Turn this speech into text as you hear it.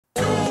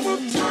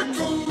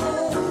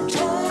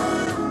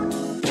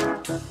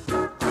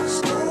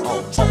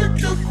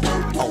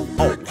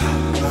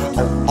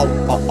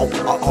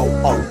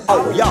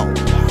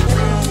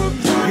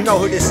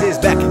who this is,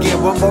 back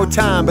again one more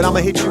time. But I'ma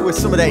hit you with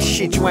some of that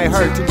shit you ain't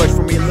heard too much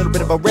from me. A little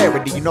bit of a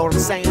rarity, you know what I'm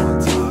saying?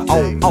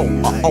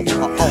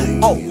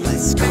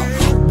 Let's go.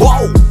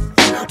 Whoa!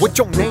 With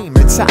your name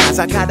and size,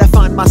 I gotta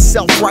find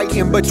myself right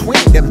in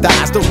between them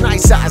thighs. Those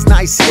nice eyes,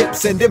 nice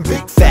hips, and them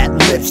big fat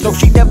lips. No,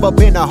 she never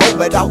been a hoe,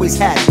 but always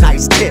had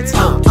nice tits.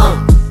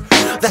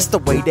 That's the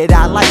way that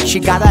I like. She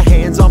got her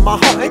hands on my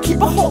heart and keep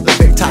her holding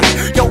it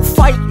tight. Yo,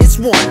 fight is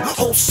one,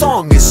 whole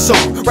song is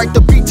sung. Write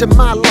the beat to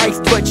my life,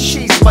 but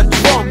she's my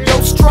drum. Yo,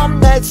 strum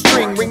that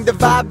string, ring the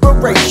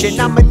vibration.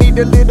 I'ma need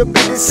a little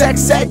bit of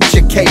sex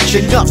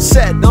education. Enough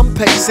said, I'm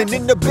pacing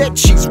in the bed,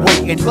 she's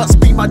waiting. Must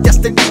be my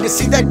destiny to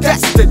see that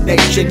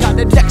destination. Not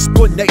an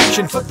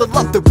explanation for the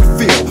love that we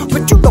feel,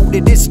 but you know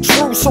that it's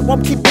true, so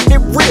I'm keeping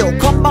it real.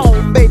 Come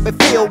on, baby,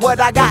 feel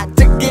what I got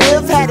to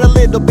give. Had a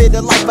little bit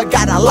of life, I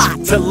got a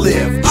lot to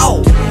live.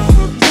 Oh.